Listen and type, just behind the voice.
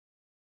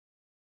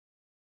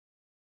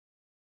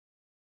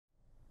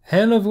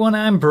Hello everyone,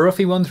 I'm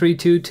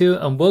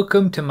Bruffy1322 and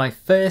welcome to my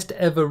first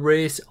ever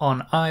race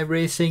on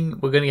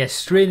iRacing. We're going to get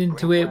straight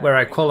into it where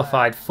I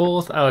qualified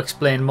 4th. I'll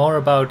explain more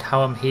about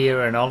how I'm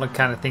here and all the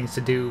kind of things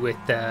to do with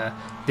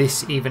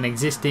this even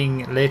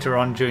existing later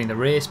on during the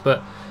race.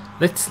 But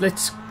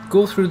let's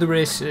go through the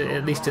race,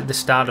 at least at the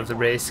start of the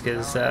race,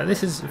 because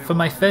this is, for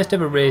my first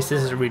ever race,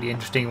 this is a really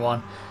interesting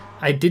one.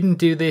 I didn't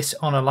do this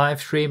on a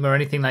live stream or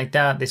anything like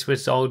that. This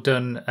was all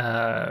done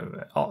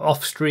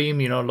off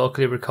stream, you know,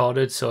 locally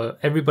recorded. So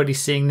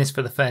everybody's seeing this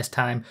for the first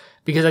time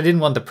because I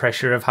didn't want the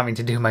pressure of having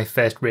to do my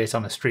first race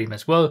on a stream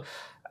as well.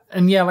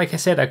 And yeah, like I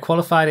said, I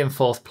qualified in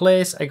 4th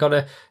place. I got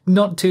a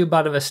not too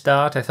bad of a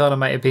start. I thought I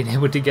might have been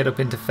able to get up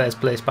into first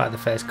place by the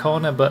first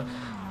corner, but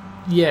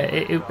yeah,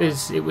 it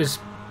was.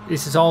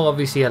 This is all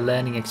obviously a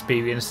learning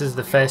experience. This is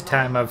the first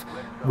time I've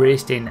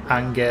raced in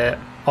anger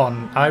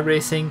on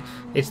iRacing.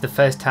 It's the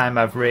first time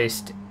I've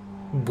raced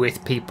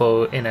with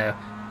people in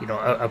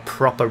a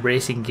proper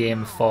racing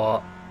game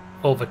for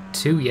over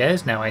 2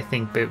 years now, I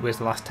think. But it was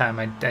the last time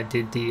I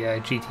did the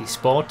GT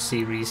Sports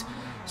series.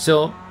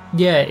 So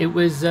yeah, it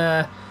was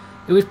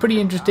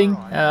pretty interesting.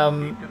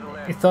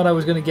 I thought I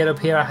was going to get up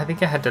here. I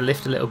think I had to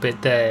lift a little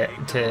bit there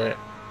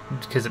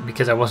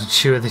because I wasn't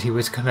sure that he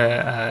was going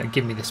to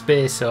give me the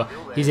space. So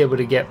he's able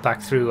to get back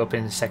through up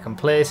in 2nd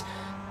place.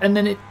 And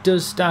then it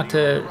does start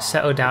to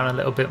settle down a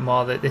little bit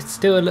more. That it's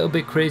still a little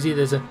bit crazy.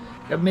 There's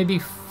maybe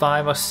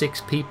 5 or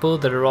 6 people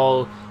that are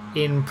all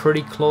in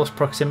pretty close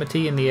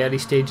proximity in the early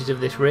stages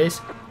of this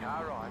race.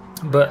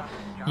 But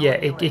yeah,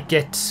 it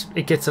gets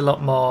a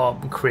lot more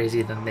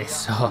crazy than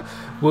this. So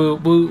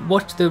we'll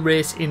watch the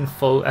race in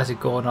full as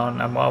it goes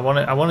on. And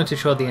I wanted to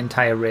show the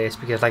entire race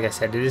because, like I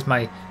said, it is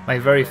my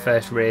very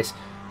first race.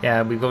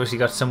 Yeah, we've obviously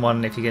got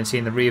someone, if you can see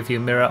in the rear view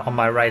mirror on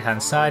my right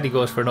hand side, he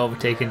goes for an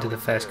overtake into the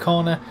first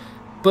corner.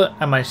 But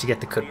I managed to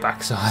get the cut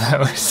back, so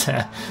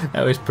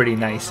that was pretty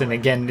nice. And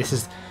again, this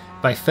is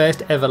my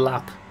first ever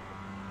lap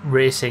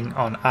racing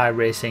on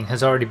iRacing.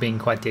 Has already been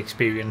quite the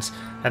experience,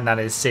 and that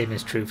is same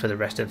is true for the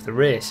rest of the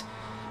race.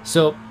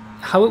 So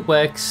how it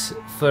works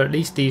for at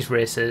least these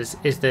races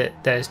is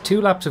that there's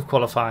 2 laps of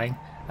qualifying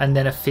and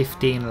then a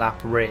 15 lap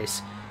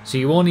race. So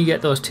you only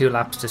get those 2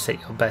 laps to set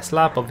your best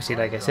lap. Obviously,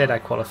 like I said, I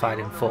qualified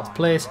in 4th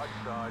place.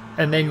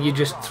 And then you're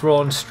just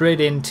thrown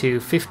straight into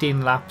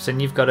 15 laps,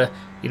 and you've got to,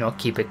 you know,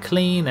 keep it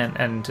clean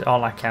and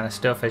all that kind of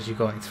stuff as you're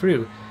going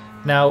through.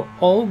 Now,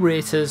 all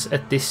races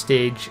at this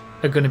stage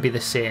are going to be the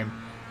same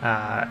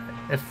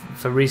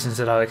for reasons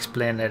that I'll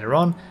explain later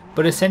on.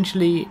 But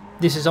essentially,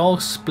 this is all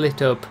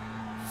split up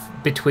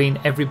between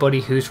everybody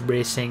who's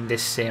racing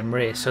this same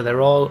race. So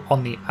they're all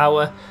on the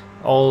hour.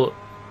 All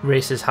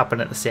races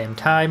happen at the same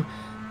time.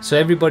 So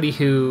everybody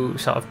who,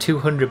 sort of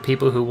 200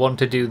 people who want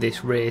to do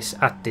this race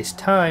at this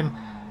time,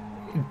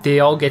 they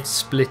all get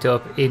split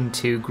up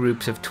into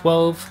groups of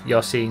 12.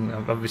 You're seeing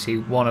obviously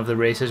one of the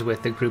races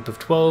with the group of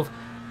 12,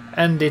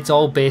 and it's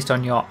all based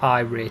on your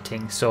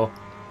iRating. So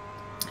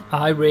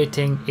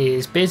iRating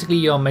is basically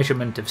your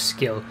measurement of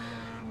skill.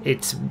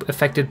 It's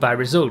affected by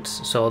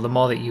results. So the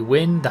more that you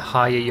win, the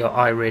higher your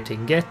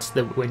iRating gets.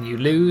 When you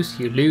lose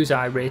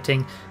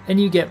iRating, and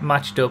you get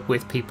matched up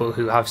with people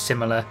who have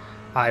similar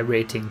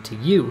iRating to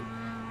you.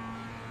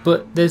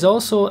 But there's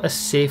also a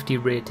safety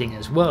rating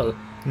as well.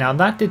 Now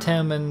that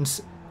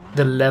determines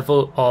the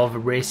level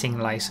of racing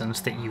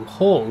license that you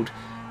hold.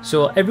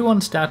 So everyone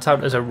starts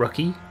out as a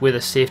rookie with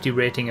a safety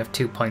rating of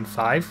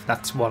 2.5.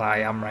 That's what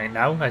I am right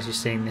now, as you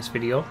see in this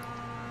video.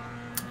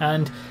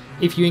 And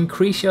if you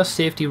increase your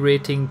safety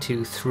rating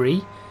to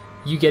 3,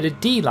 you get a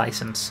D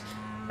license.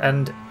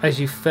 And as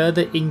you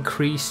further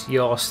increase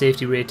your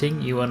safety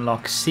rating, you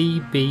unlock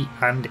C, B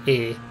and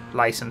A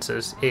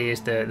licenses. A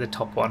is the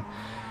top one.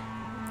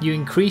 You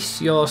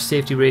increase your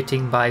safety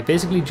rating by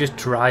basically just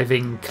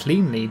driving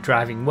cleanly,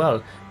 driving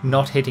well,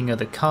 not hitting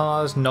other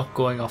cars, not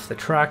going off the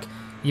track.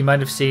 You might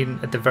have seen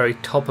at the very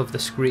top of the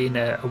screen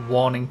a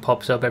warning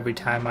pops up every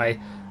time I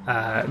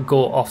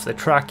go off the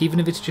track, even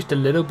if it's just a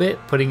little bit,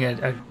 putting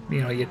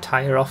your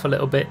tire off a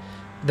little bit.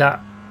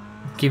 That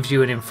gives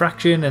you an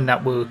infraction, and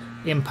that will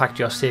impact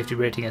your safety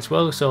rating as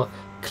well. So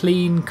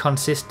clean,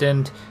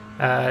 consistent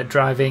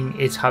driving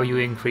is how you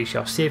increase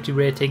your safety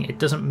rating. It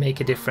doesn't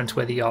make a difference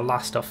whether you're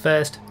last or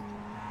first.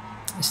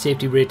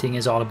 Safety rating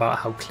is all about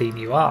how clean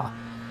you are.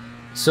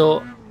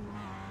 So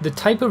the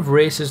type of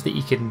races that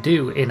you can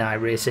do in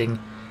iRacing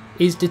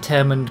is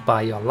determined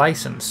by your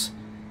license.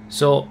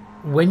 So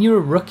when you're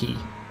a rookie,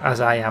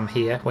 as I am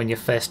here, when you're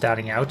first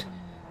starting out,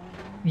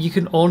 you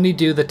can only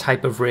do the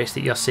type of race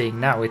that you're seeing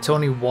now. It's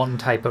only one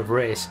type of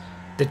race.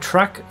 The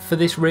track for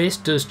this race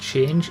does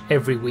change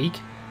every week,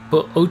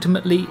 but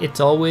ultimately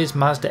it's always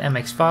Mazda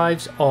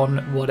MX-5s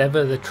on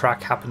whatever the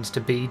track happens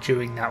to be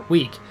during that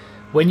week.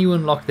 When you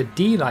unlock the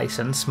D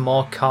license,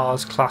 more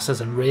cars,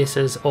 classes and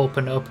races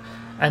open up,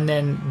 and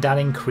then that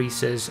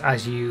increases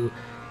as you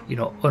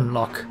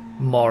unlock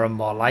more and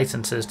more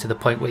licenses to the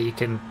point where you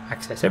can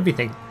access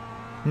everything.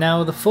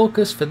 Now the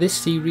focus for this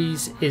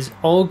series is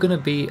all going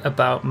to be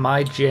about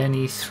my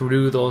journey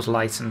through those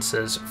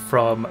licenses,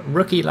 from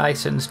rookie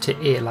license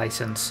to A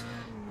license.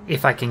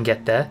 if I can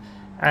get there,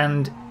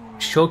 and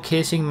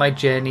showcasing my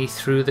journey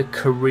through the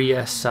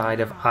career side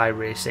of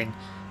iRacing.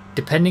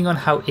 Depending on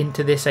how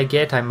into this I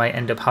get, I might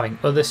end up having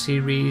other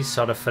series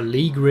sort of for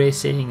league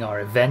racing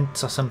or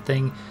events or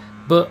something,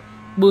 but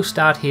we'll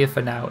start here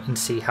for now and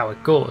see how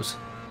it goes.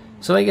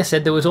 So like I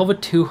said, there was over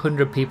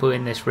 200 people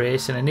in this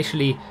race, and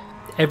initially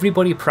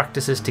everybody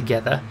practices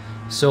together,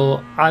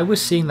 so I was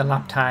seeing the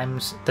lap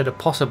times that are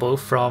possible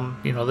from,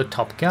 you know, the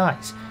top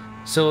guys.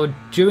 So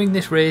during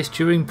this race,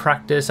 during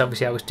practice,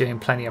 obviously I was doing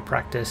plenty of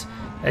practice,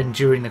 and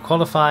during the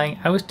qualifying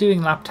I was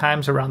doing lap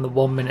times around the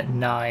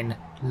 1:09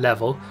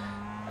 level,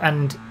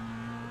 and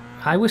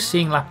I was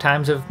seeing lap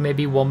times of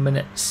maybe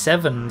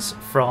 1:07s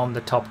from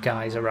the top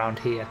guys around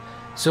here.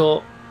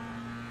 So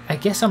I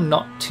guess I'm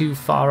not too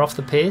far off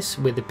the pace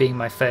with it being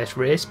my first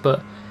race,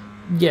 but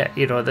yeah,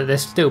 you know,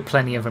 there's still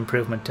plenty of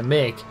improvement to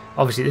make.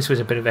 Obviously this was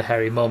a bit of a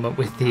hairy moment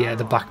with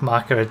the back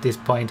marker at this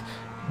point,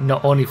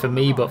 not only for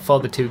me but for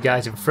the two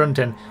guys in front,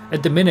 and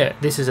at the minute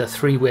this is a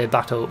three-way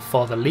battle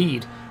for the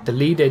lead. The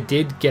leader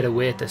did get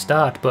away at the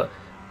start, but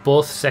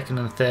both second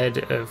and third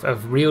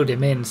have reeled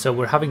him in, so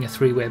we're having a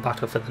three-way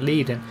battle for the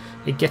lead, and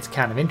it gets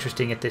kind of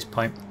interesting at this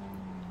point.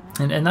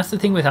 And that's the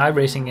thing with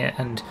iRacing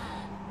and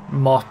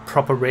more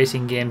proper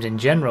racing games in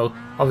general.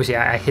 Obviously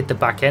I hit the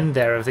back end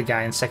there of the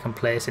guy in second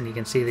place, and you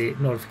can see the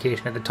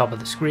notification at the top of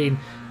the screen,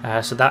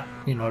 so that,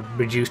 you know,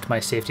 reduced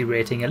my safety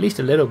rating at least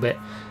a little bit.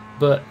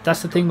 But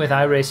that's the thing with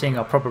iRacing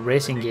or proper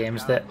racing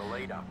games, that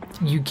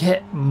you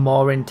get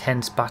more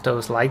intense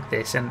battles like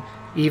this, and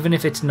even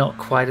if it's not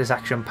quite as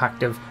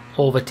action-packed of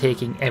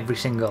overtaking every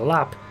single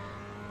lap,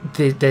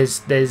 there's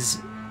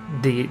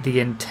the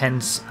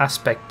intense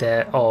aspect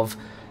there of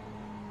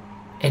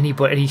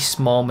any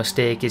small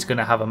mistake is going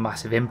to have a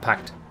massive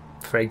impact.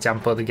 For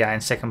example, the guy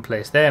in second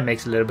place there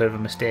makes a little bit of a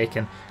mistake,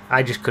 and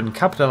I just couldn't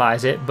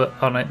capitalize it. But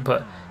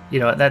you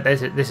know,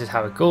 this is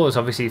how it goes.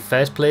 Obviously,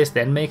 first place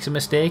then makes a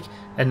mistake,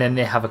 and then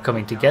they have a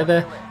coming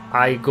together.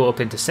 I go up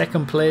into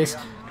second place.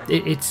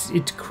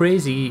 It's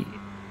crazy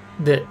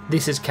that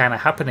this is kind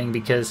of happening,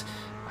 because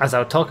as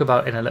I'll talk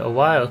about in a little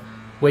while,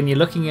 when you're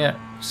looking at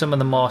some of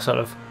the more sort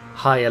of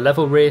higher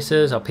level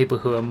racers or people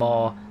who are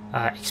more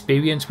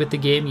experienced with the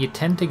game, you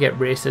tend to get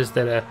races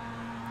that are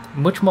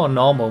much more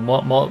normal,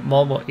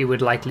 more what you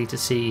would likely to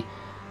see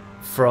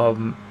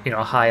from, you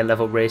know, higher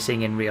level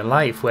racing in real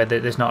life, where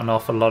there's not an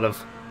awful lot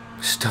of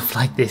stuff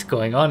like this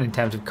going on in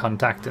terms of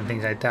contact and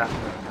things like that.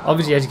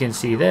 Obviously, as you can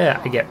see there,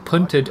 I get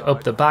punted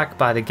up the back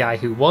by the guy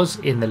who was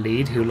in the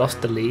lead, who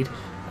lost the lead.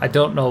 I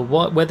don't know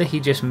whether he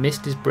just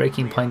missed his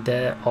braking point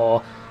there,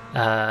 or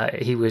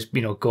he was,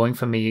 you know, going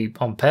for me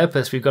on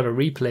purpose. We've got a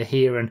replay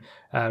here, and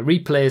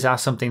replays are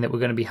something that we're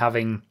going to be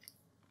having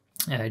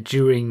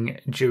during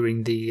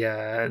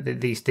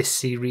this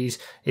series.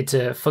 It's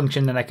a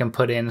function that I can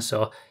put in,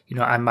 so, you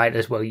know, I might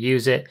as well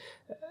use it.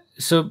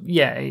 So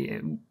yeah,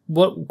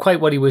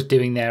 quite what he was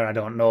doing there, I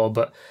don't know,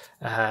 but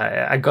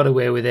I got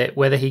away with it.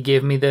 Whether he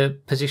gave me the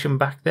position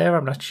back there,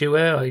 I'm not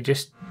sure, or he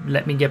just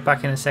let me get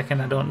back in a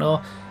second, I don't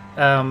know.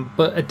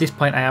 But at this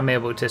point I am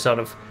able to sort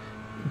of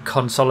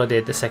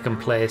consolidate the second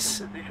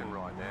place,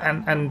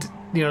 and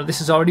you know, this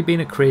has already been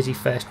a crazy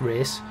first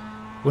race.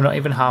 We're not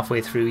even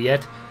halfway through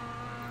yet,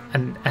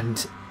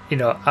 and you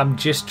know, I'm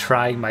just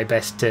trying my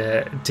best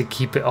to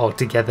keep it all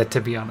together, to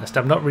be honest.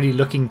 I'm not really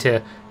looking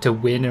to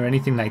win or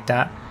anything like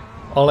that.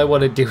 All I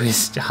want to do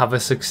is to have a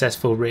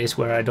successful race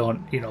where I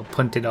don't, you know,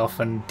 punt it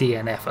off and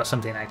DNF or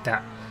something like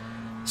that.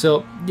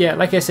 So yeah,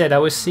 like I said, I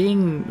was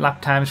seeing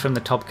lap times from the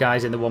top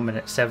guys in the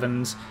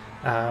 1:07s,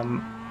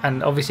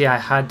 and obviously I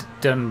had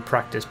done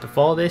practice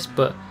before this,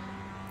 but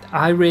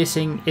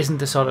iRacing isn't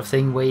the sort of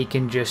thing where you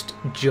can just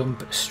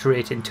jump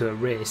straight into a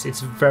race.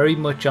 It's very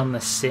much on the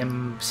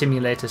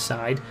simulator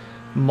side,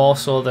 more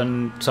so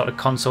than sort of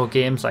console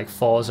games like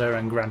Forza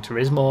and Gran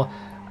Turismo,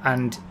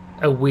 and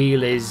a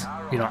wheel is,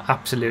 you know,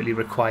 absolutely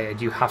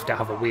required. You have to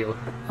have a wheel.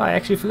 I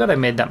actually forgot I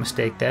made that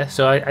mistake there,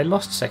 so I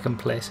lost second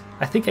place.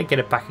 I think I get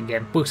it back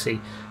again, we'll see.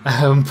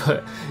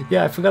 But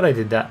yeah, I forgot I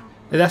did that.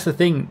 That's the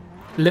thing,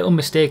 little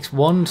mistakes,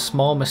 one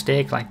small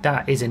mistake like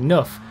that is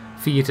enough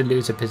for you to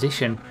lose a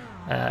position.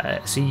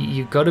 So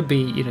you've got to be,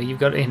 you know, you've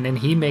got to, and then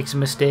he makes a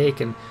mistake,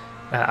 and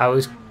I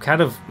was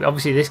kind of,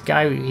 obviously this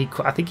guy,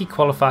 I think he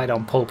qualified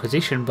on pole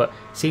position, but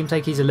seems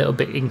like he's a little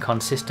bit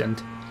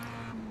inconsistent.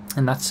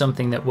 And that's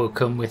something that will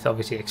come with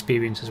obviously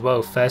experience as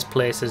well. First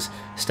place has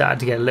started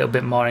to get a little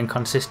bit more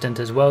inconsistent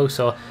as well,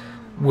 so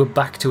we're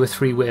back to a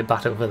three-way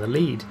battle for the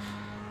lead.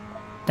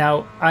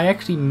 Now, I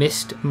actually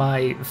missed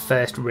my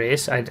first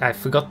race. I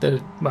forgot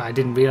well, I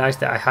didn't realise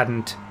that I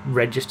hadn't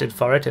registered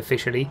for it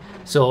officially.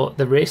 So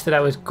the race that I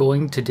was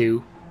going to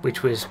do,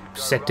 which was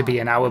set to be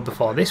an hour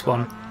before this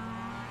one,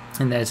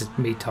 and there's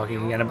me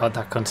talking again about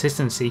that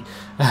consistency,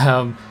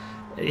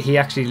 he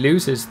actually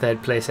loses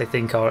third place, I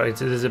think, or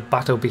there's a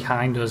battle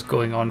behind us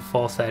going on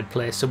for third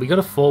place. So we got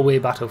a four-way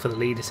battle for the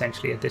lead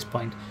essentially at this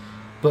point.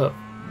 But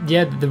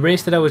yeah, the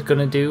race that I was going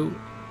to do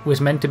was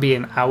meant to be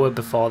an hour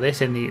before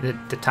this, in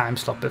the time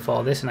slot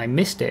before this, and I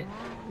missed it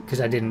because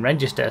I didn't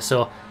register.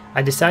 So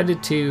I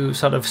decided to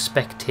sort of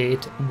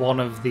spectate one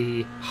of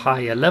the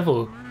higher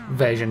level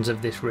versions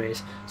of this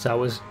race.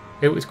 So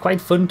it was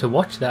quite fun to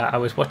watch that. I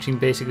was watching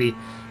basically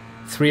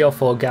 3 or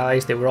 4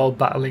 guys. They were all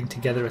battling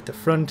together at the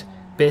front,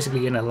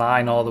 basically in a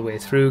line all the way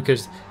through,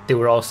 because they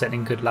were all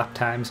setting good lap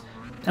times.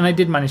 And I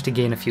did manage to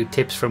gain a few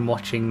tips from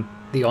watching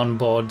the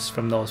onboards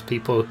from those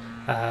people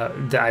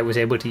that I was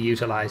able to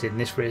utilise in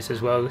this race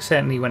as well,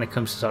 certainly when it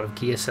comes to sort of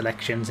gear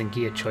selections and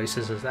gear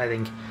choices, I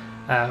think.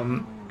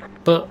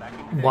 But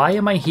why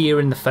am I here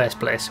in the first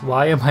place?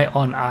 Why am I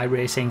on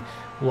iRacing?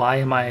 Why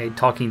am I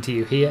talking to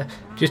you here?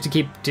 Just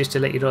to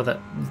let you know that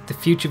the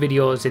future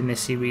videos in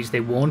this series, they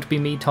won't be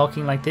me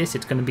talking like this.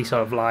 It's going to be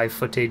sort of live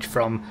footage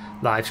from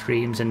live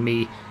streams and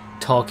me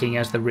talking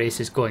as the race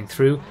is going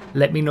through.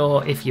 Let me know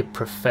if you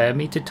prefer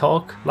me to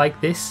talk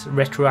like this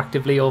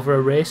retroactively over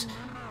a race,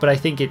 but I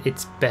think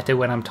it's better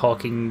when I'm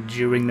talking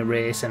during the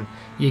race and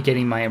you're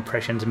getting my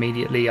impressions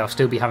immediately. I'll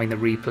still be having the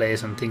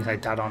replays and things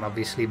like that on,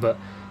 obviously, but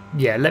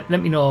yeah, let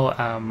me know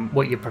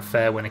what you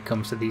prefer when it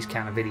comes to these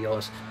kind of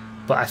videos.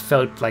 But I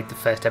felt like the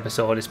first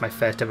episode is my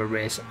first ever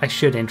race. I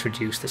should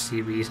introduce the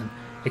series and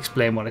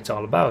explain what it's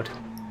all about.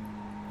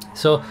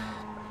 So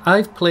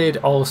I've played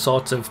all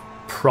sorts of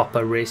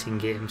proper racing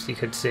games, you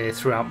could say,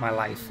 throughout my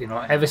life. You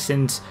know, ever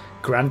since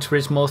Gran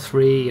Turismo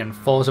 3 and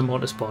Forza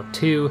Motorsport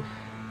 2,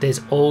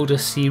 there's older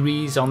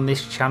series on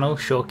this channel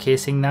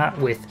showcasing that,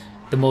 with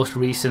the most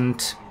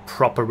recent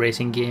proper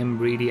racing game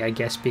really, I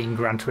guess, being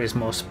Gran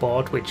Turismo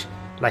Sport, which,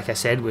 like I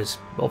said, was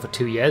over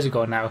 2 years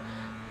ago now.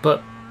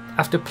 But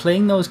after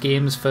playing those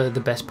games for the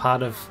best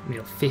part of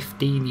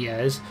 15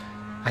 years,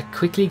 I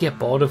quickly get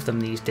bored of them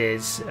these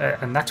days,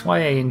 and that's why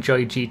I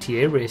enjoy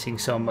GTA racing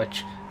so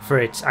much, for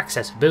its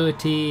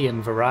accessibility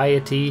and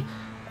variety,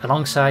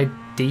 alongside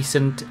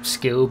decent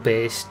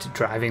skill-based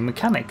driving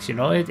mechanics. You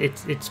know,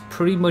 it's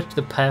pretty much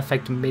the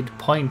perfect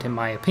midpoint, in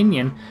my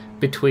opinion,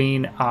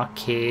 between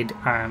arcade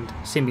and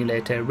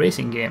simulator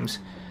racing games.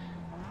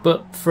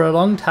 But for a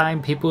long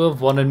time, people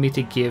have wanted me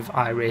to give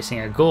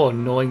iRacing a go,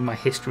 knowing my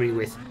history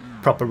with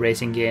proper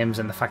racing games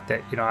and the fact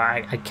that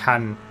I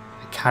can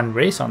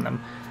race on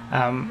them,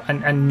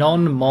 and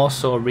none more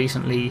so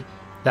recently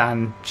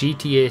than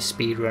GTA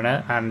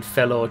speedrunner and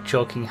fellow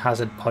Choking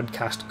Hazard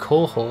podcast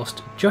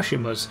co-host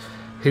Joshimus,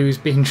 who's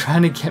been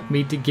trying to get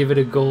me to give it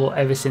a go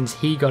ever since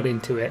he got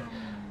into it.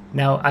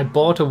 Now, I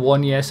bought a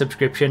 1-year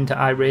subscription to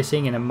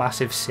iRacing in a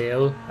massive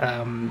sale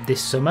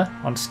this summer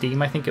on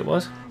Steam, I think it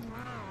was,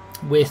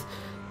 with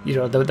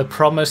the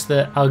promise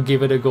that I'll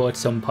give it a go at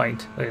some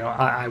point.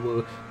 I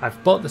will.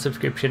 I've bought the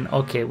subscription.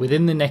 Okay,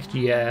 within the next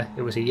year,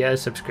 it was a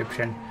year's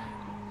subscription,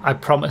 I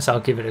promise I'll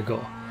give it a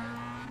go.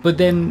 But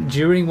then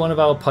during one of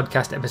our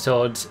podcast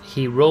episodes,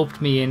 he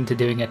roped me into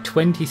doing a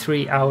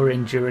 23-hour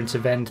endurance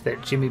event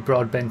that Jimmy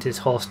Broadbent is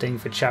hosting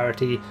for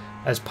charity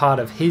as part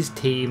of his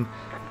team,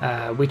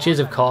 which is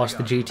of course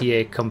the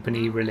GTA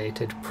company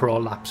related Pro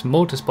Laps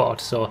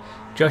Motorsport. So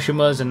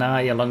Joshua's and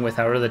I, along with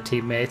our other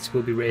teammates,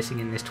 will be racing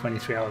in this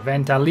 23-hour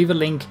event. I'll leave a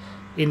link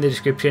in the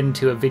description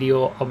to a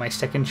video on my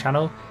second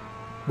channel,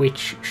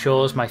 which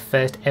shows my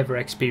first ever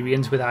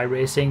experience with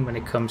iRacing when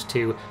it comes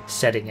to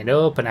setting it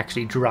up and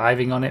actually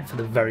driving on it for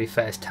the very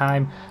first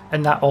time,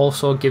 and that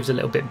also gives a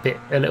little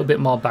bit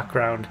more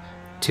background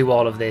to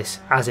all of this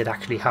as it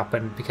actually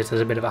happened, because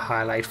there's a bit of a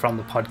highlight from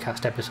the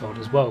podcast episode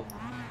as well.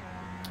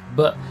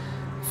 But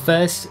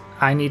first,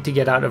 I need to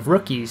get out of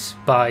rookies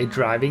by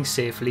driving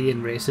safely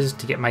in races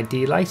to get my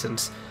D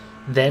license.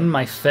 Then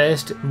my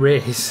first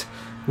race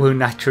will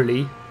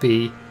naturally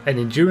be an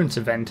endurance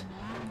event.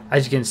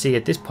 As you can see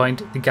at this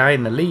point, the guy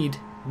in the lead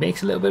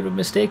makes a little bit of a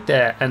mistake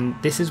there, and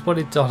this is what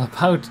it's all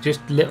about.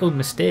 Just little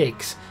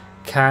mistakes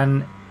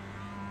can,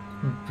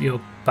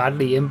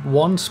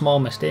 one small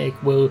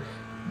mistake will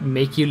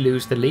make you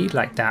lose the lead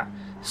like that.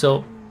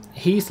 So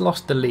he's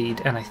lost the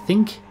lead, and I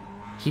think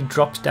he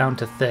drops down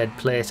to 3rd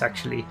place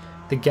actually.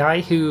 The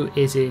guy who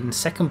is in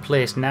 2nd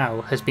place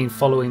now has been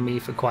following me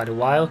for quite a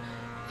while.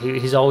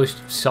 He's always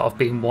sort of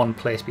been 1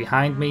 place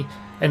behind me,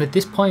 and at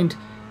this point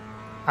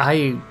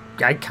I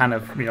kind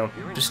of,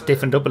 just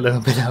stiffened up a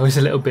little bit. I was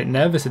a little bit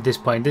nervous at this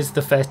point. This is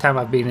the first time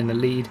I've been in the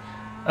lead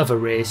of a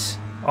race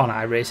on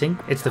iRacing.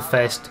 It's the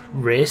first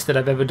race that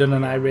I've ever done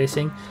on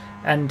iRacing,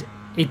 and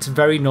it's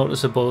very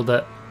noticeable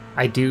that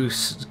I do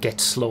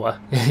get slower.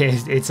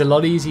 It's a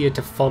lot easier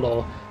to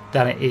follow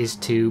than it is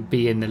to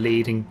be in the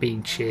lead and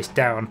being chased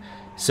down.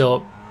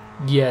 So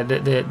yeah,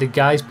 the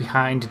guys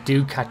behind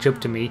do catch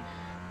up to me,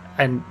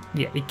 and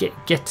yeah, it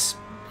gets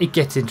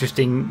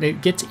interesting.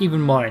 It gets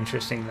even more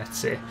interesting, let's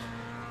say.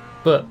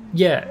 But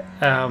yeah,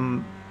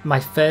 my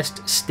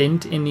first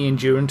stint in the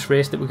endurance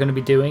race that we're going to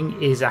be doing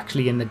is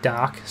actually in the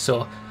dark.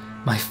 So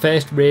my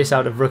first race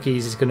out of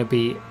rookies is going to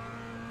be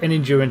an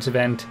endurance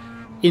event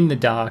in the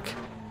dark.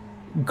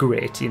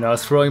 Great,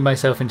 throwing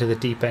myself into the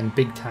deep end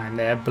big time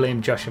there.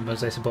 Blame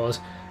Joshua's, I suppose.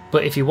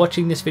 But if you're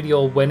watching this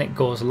video when it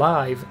goes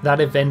live, that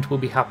event will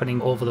be happening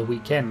over the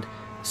weekend.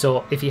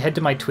 So if you head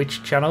to my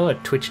Twitch channel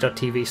at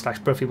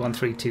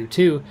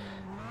twitch.tv/Bruffy1322,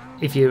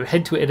 if you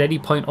head to it at any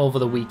point over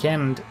the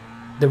weekend,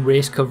 the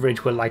race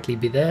coverage will likely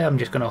be there. I'm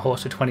just going to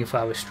host a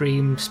 24-hour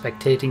stream,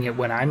 spectating it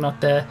when I'm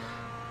not there,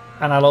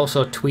 and I'll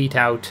also tweet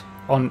out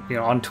on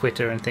on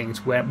Twitter and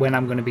things when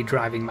I'm going to be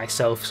driving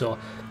myself, so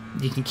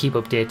you can keep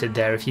updated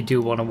there if you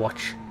do want to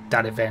watch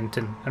that event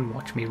and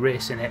watch me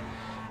race in it.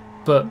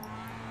 But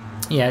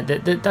yeah,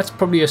 that's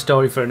probably a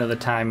story for another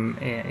time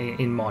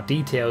in more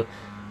detail.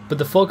 But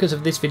the focus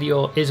of this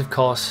video is, of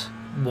course,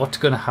 what's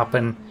going to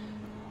happen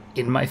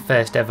in my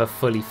first ever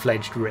fully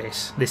fledged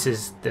race. This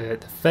is the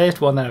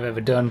first one that I've ever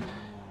done.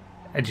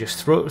 I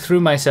just threw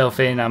myself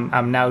in.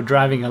 I'm now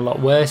driving a lot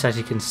worse, as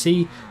you can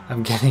see.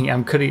 I'm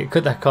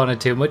cut that corner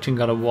too much and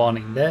got a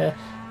warning there.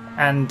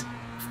 And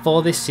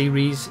for this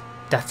series,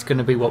 that's going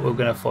to be what we're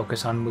going to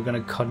focus on. We're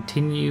going to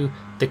continue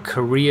the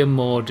career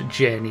mode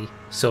journey,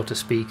 so to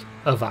speak,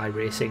 of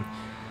iRacing.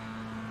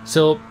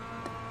 So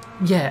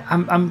yeah,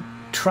 I'm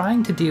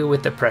trying to deal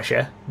with the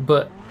pressure,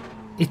 but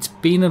it's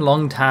been a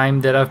long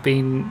time that I've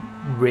been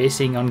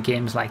racing on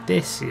games like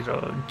this.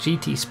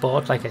 GT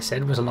Sport, like I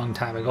said, was a long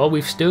time ago.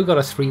 We've still got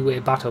a three-way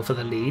battle for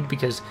the lead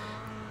because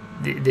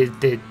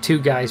the two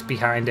guys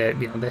behind it,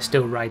 they're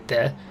still right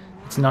there.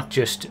 It's not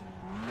just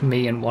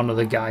me and one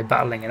other guy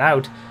battling it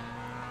out.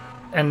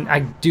 And I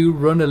do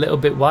run a little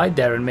bit wide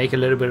there and make a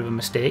little bit of a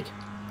mistake,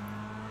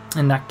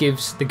 and that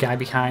gives the guy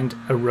behind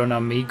a run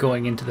on me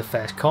going into the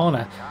first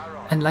corner.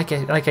 And like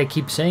I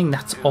keep saying,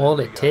 that's all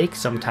it takes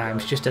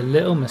sometimes, just a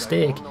little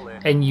mistake,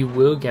 and you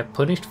will get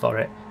punished for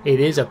it. It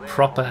is a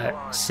proper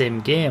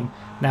sim game.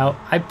 Now,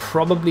 I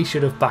probably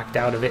should have backed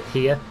out of it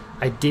here.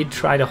 I did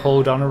try to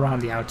hold on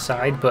around the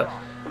outside, but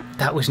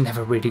that was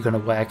never really going to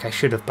work. I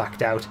should have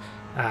backed out.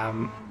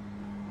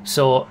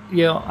 So,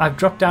 I've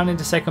dropped down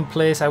into second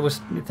place. I was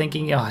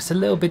thinking, it's a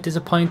little bit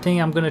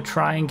disappointing. I'm going to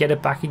try and get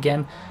it back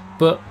again.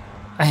 But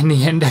in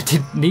the end, I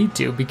didn't need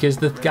to, because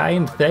the guy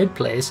in third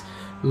place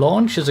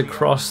launches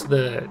across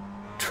the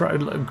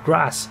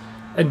grass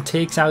and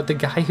takes out the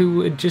guy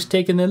who had just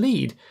taken the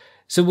lead.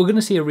 So we're going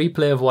to see a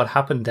replay of what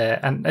happened there.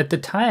 And at the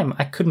time,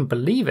 I couldn't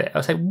believe it. I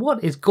was like,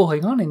 what is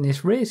going on in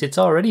this race? It's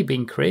already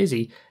been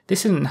crazy.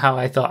 This isn't how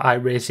I thought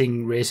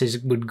iRacing races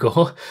would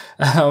go.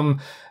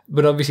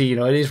 But obviously,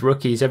 it is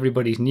rookies.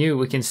 Everybody's new.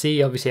 We can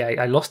see, obviously,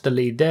 I lost the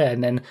lead there.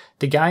 And then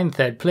the guy in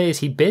third place,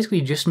 he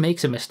basically just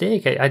makes a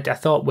mistake. I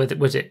thought,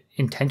 was it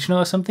intentional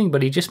or something?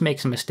 But he just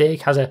makes a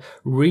mistake, has a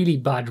really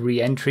bad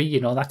re-entry.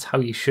 That's how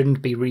you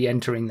shouldn't be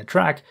re-entering the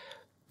track.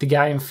 The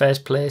guy in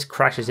first place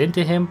crashes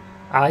into him.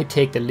 I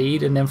take the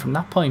lead, and then from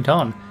that point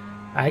on,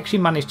 I actually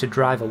managed to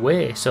drive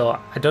away. So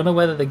I don't know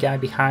whether the guy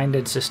behind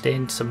had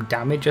sustained some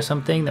damage or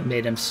something that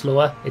made him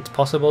slower. It's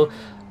possible.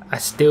 I'm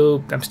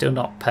still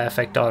not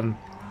perfect on,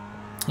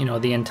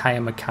 the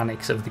entire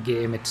mechanics of the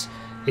game. It's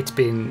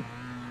been,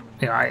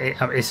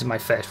 this is my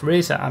first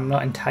race. I'm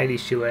not entirely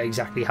sure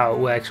exactly how it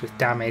works with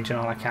damage and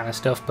all that kind of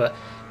stuff, but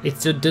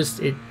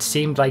it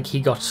seemed like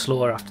he got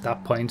slower after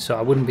that point, so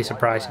I wouldn't be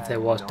surprised if there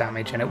was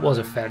damage, and it was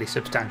a fairly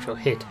substantial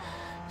hit.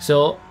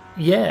 So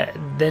yeah,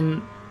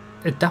 then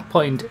at that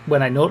point,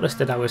 when I noticed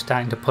that I was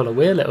starting to pull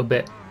away a little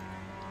bit,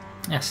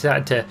 I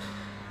started to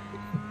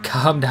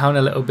calm down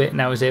a little bit, and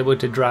I was able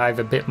to drive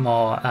a bit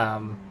more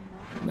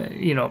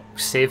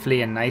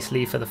safely and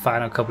nicely for the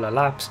final couple of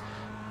laps,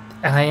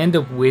 and I end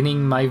up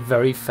winning my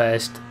very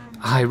first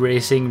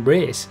iRacing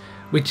race,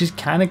 which is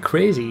kind of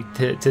crazy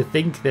to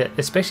think that,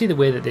 especially the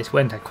way that this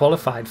went. I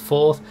qualified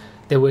 4th.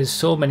 There was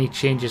so many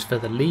changes for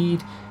the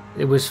lead.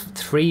 There was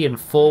 3- and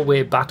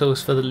 4-way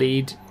battles for the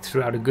lead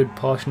throughout a good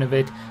portion of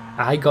it.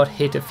 I got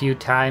hit a few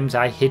times.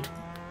 I hit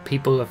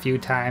people a few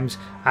times.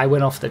 I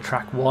went off the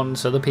track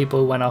once. Other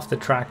people went off the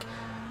track.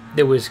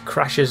 There was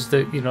crashes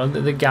that,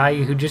 the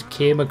guy who just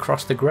came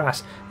across the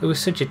grass. It was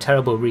such a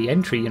terrible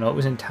re-entry, it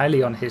was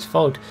entirely on his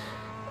fault.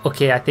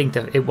 Okay, I think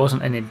that it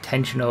wasn't an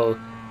intentional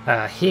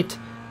hit,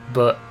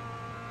 but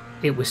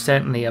it was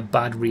certainly a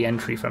bad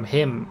re-entry from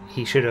him.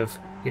 He should have,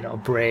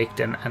 braked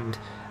and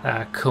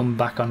come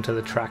back onto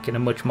the track in a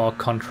much more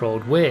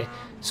controlled way.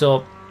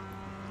 So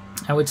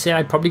I would say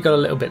I probably got a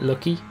little bit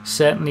lucky.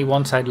 Certainly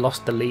once I'd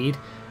lost the lead,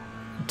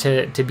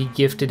 to be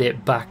gifted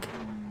it back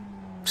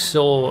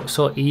so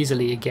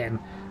easily again.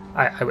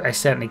 I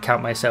certainly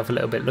count myself a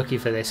little bit lucky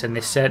for this, and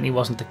this certainly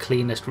wasn't the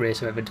cleanest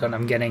race I've ever done.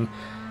 I'm getting,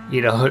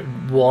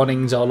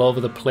 warnings all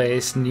over the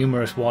place,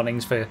 numerous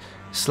warnings for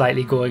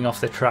slightly going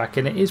off the track,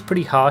 and it is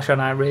pretty harsh on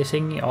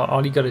iRacing.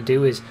 All you got to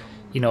do is,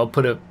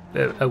 put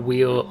a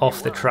wheel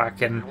off the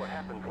track, and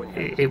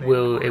it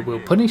will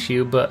punish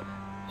you. But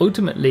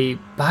ultimately,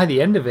 by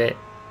the end of it,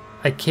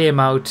 I came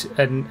out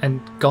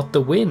and got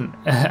the win,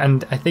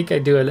 and I think I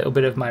do a little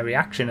bit of my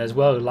reaction as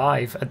well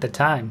live at the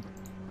time.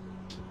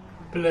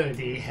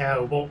 Bloody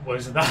hell, what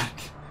was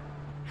that?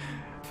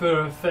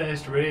 For a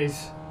first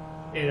race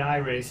in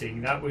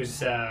iRacing, that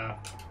was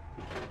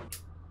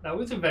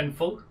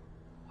eventful.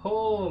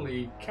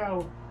 Holy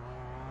cow.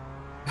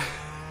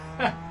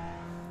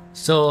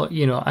 So,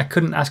 I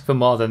couldn't ask for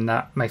more than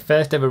that. My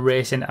first ever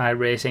race in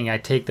iRacing, I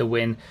take the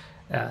win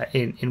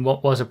in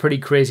what was a pretty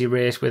crazy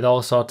race with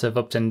all sorts of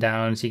ups and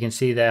downs. You can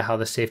see there how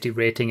the safety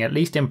rating at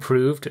least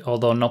improved,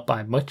 although not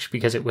by much,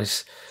 because it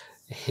was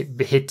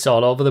hits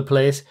all over the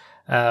place.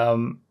 I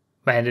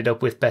ended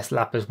up with best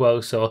lap as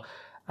well, so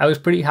I was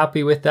pretty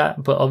happy with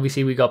that. But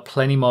obviously we got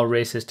plenty more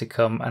races to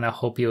come, and I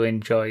hope you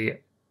enjoy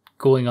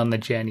going on the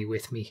journey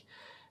with me.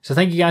 So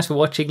thank you guys for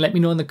watching. Let me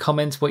know in the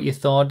comments what you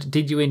thought.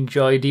 Did you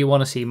enjoy? Do you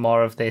want to see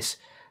more of this?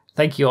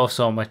 Thank you all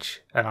so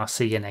much, and I'll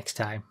see you next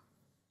time.